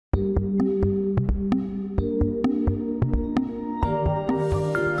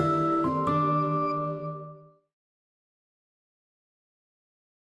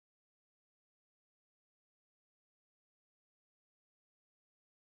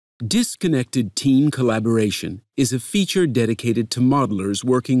Disconnected Team Collaboration is a feature dedicated to modelers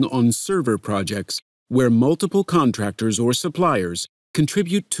working on server projects where multiple contractors or suppliers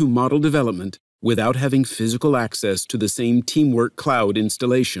contribute to model development without having physical access to the same Teamwork Cloud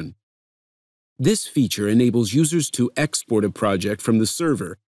installation. This feature enables users to export a project from the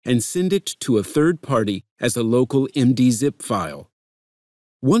server and send it to a third party as a local MD-zip file.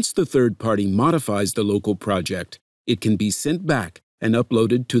 Once the third party modifies the local project, it can be sent back and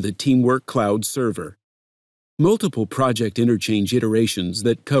uploaded to the Teamwork Cloud server. Multiple project interchange iterations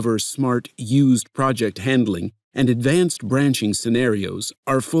that cover smart used project handling and advanced branching scenarios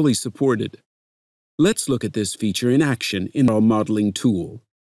are fully supported. Let's look at this feature in action in our modeling tool.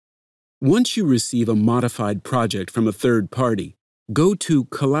 Once you receive a modified project from a third party, go to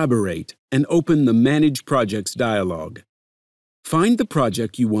Collaborate and open the Manage Projects dialog. Find the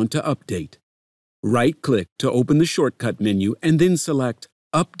project you want to update. Right-click to open the shortcut menu and then select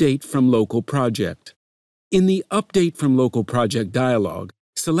Update from Local Project. In the Update from Local Project dialog,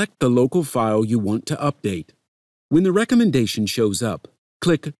 select the local file you want to update. When the recommendation shows up,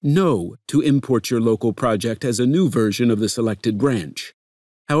 click No to import your local project as a new version of the selected branch.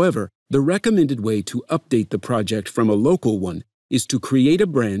 However, the recommended way to update the project from a local one is to create a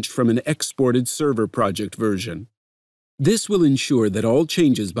branch from an exported server project version. This will ensure that all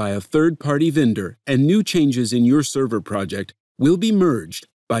changes by a third-party vendor and new changes in your server project will be merged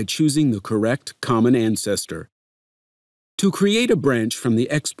by choosing the correct common ancestor. To create a branch from the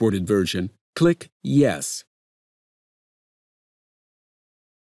exported version, click Yes.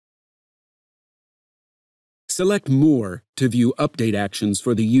 Select More to view update actions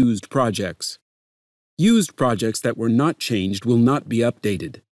for the used projects. Used projects that were not changed will not be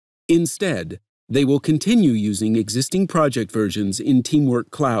updated. Instead, they will continue using existing project versions in Teamwork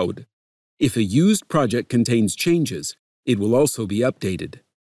Cloud. If a used project contains changes, it will also be updated.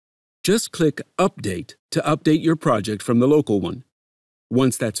 Just click Update to update your project from the local one.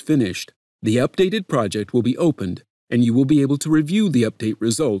 Once that's finished, the updated project will be opened and you will be able to review the update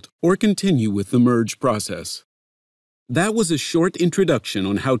result or continue with the merge process. That was a short introduction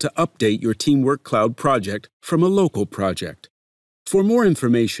on how to update your Teamwork Cloud project from a local project. For more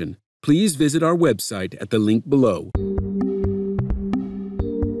information, please visit our website at the link below.